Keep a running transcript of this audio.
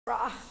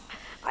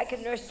I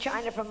can nurse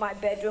China from my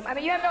bedroom. I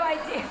mean, you have no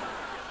idea.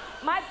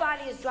 My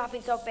body is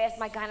dropping so fast,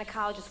 my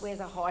gynecologist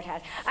wears a hard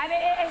hat. I mean,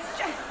 it's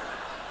just...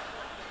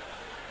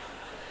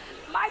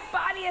 My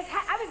body is...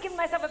 I was giving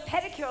myself a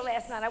pedicure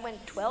last night. I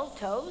went 12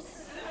 toes.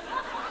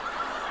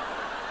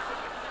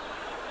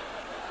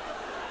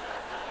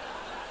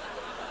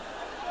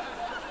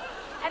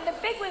 And the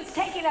big one's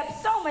taking up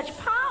so much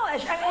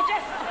polish. I mean, it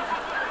just...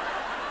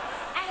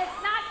 And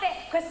it's not fair,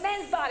 because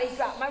men's bodies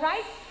drop, am I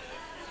right?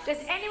 Does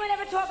anyone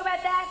ever talk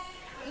about that?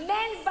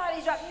 Men's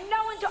bodies drop.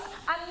 No one talks.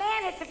 A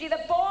man hits 50,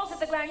 the balls hit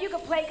the ground, you can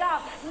play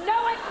golf.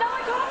 No one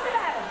talks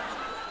about it.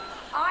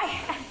 I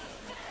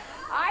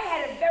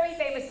had a very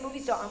famous movie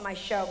star on my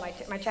show,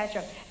 my chat show.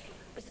 It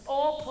was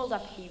all pulled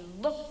up. He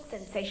looked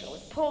sensational.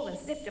 It was pulled and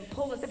snipped and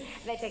pulled and snipped.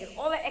 And they'd taken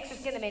all that extra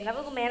skin. They made another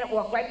little man that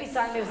walked right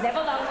beside me. It was never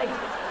lonely.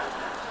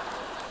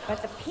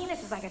 But the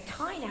penis was like a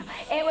tie now.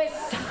 It was...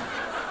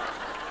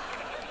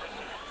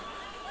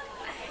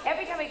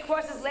 Every time he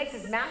crossed his legs,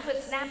 his mouth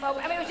would snap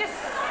open. I mean, it was just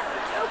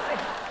stupid.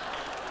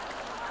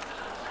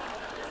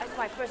 That's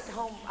my first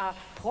home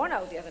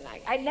porno the other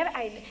night.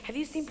 Have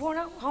you seen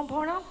porno? Home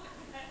porno?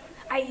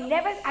 I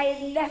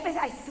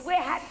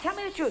swear, tell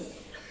me the truth.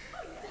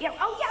 Yeah,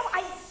 oh yeah,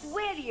 I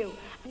swear to you.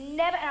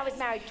 Never, and I was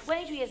married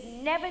 22 years,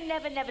 never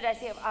did I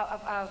see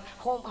a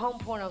home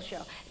porno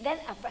show. Then,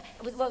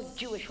 it was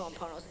Jewish home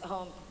pornos,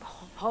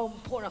 home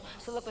porno.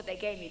 So look what they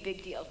gave me,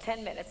 big deal,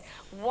 10 minutes.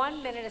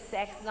 1 minute of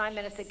sex, 9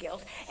 minutes of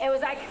guilt. It was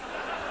like,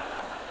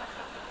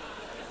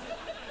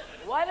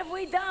 what have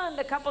we done?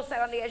 The couple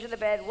sat on the edge of the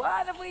bed,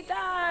 what have we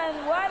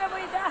done? What have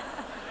we done?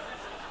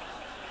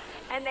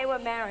 And they were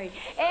married.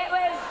 It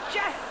was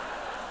just...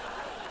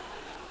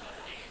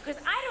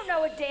 Because I don't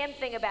know a damn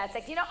thing about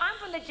sex. You know, I'm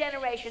from the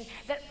generation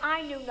that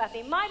I knew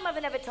nothing. My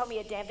mother never told me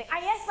a damn thing. I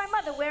asked my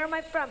mother, where am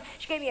I from?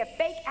 She gave me a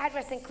fake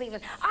address in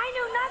Cleveland. I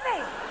knew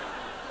nothing.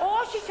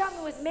 All she told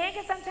me was, man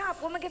gets on top,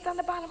 woman gets on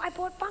the bottom. I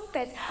bought bunk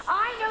beds.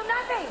 I knew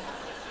nothing.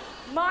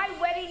 My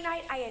wedding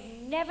night, I had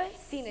never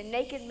seen a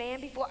naked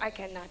man before. I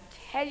cannot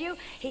tell you.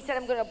 He said,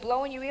 I'm going to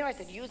blow in your ear. I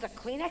said, use a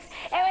Kleenex.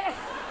 And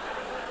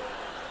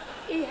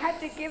he had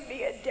to give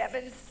me a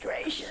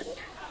demonstration.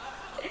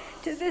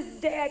 To this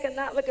day, I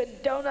cannot look a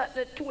donut and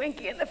a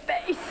Twinkie in the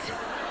face.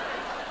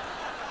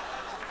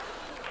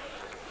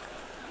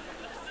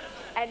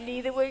 And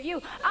neither will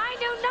you. I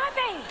knew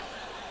nothing.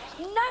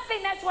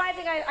 Nothing. That's why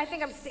I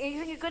think I'm... You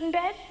think you're good in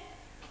bed?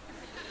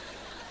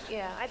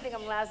 Yeah, I think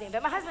I'm lousy in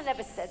bed. My husband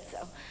never said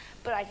so,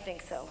 but I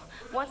think so.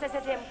 Once I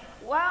said to him,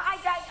 well,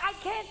 I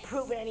can't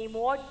prove it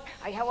anymore.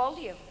 How old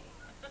are you?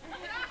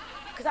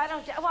 Because I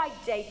don't... Well, I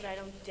date, but I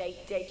don't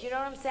date. You know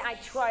what I'm saying? I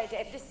try to...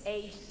 At this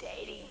age,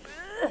 dating...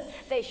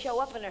 They show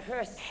up in a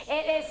hearse.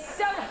 It is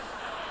so...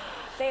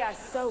 They are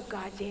so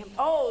goddamn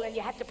old, and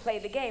you have to play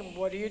the game.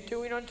 What are you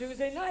doing on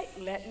Tuesday night?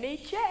 Let me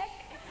check.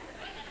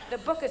 The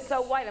book is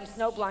so white, I'm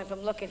snowblind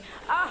from looking.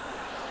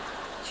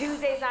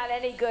 Tuesday's not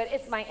any good.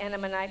 It's my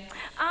enema night.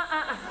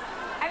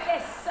 I mean,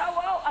 they're so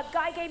old. A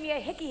guy gave me a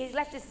hickey. He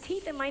left his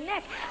teeth in my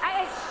neck.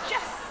 It's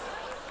just...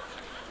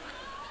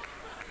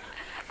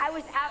 I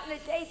was out on a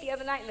date the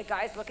other night, and the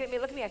guy's looking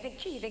at me. I think,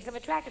 gee, he thinks I'm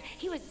attractive.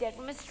 He was dead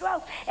from a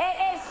stroke.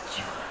 It is...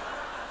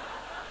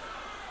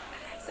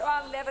 So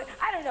I'll never...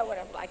 I don't know what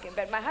I'm like in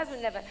bed. My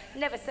husband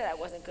never said I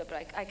wasn't good,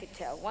 but I could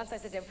tell. Once I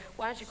said to him,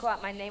 why don't you call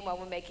out my name while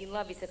we're making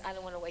love? He said, I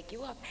don't want to wake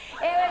you up.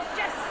 It was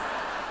just...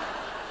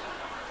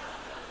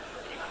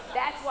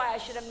 That's why I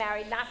should have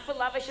married, not for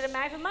love, I should have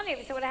married for money. At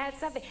least I would have had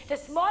something. The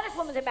smartest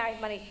woman to marry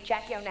for money,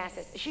 Jackie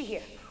Onassis. Is she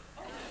here?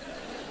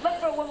 Look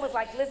for a woman with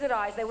like lizard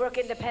eyes. They work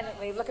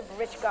independently, looking for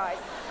rich guys.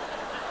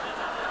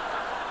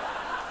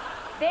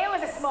 There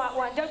was a smart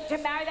one. To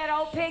marry that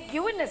old pig,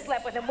 you wouldn't have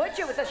slept with him, would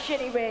you, with a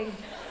shitty ring?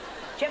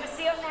 Did you ever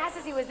see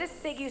Onassis? He was this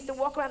big, he used to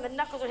walk around, the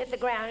knuckles would hit the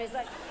ground. He's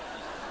like...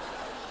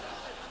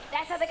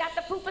 That's how they got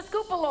the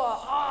poopa-scoopa law.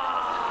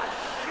 Oh,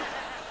 shoot.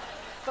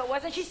 But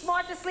wasn't she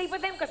smart to sleep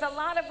with him? Because a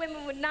lot of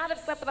women would not have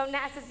slept with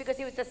Onassis because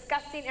he was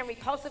disgusting and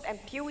repulsive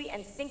and pewy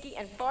and stinky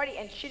and farty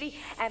and shitty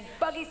and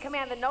buggies coming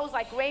out of the nose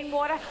like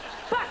rainwater.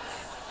 But,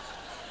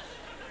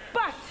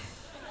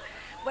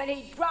 when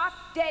he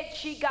dropped dead,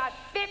 she got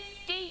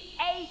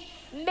 $58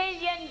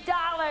 million.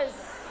 $58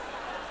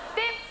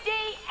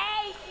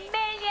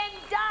 million.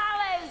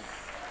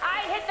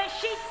 I hit the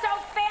sheet so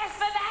fast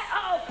for that.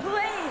 Oh,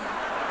 please.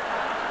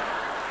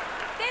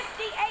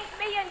 $58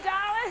 million.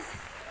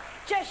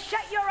 Just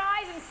shut your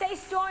eyes and say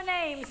store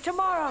names.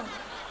 Tomorrow,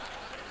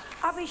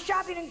 I'll be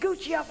shopping in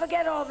Gucci. I'll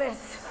forget all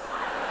this.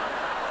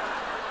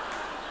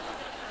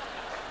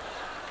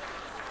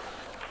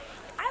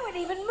 I would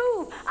even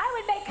move. I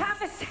would make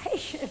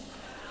conversation.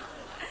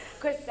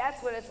 Because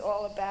that's what it's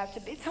all about.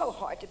 It's so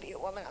hard to be a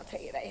woman, I'll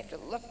tell you that. You have to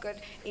look good,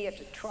 you have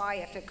to try,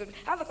 you have to have good...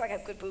 I look like I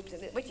have good boobs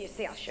in this. Wait till you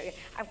see, I'll show you.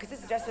 Because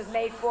this dress was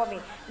made for me.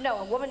 No,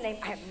 a woman named...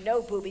 I have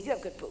no boobies. You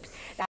have good boobs. Now,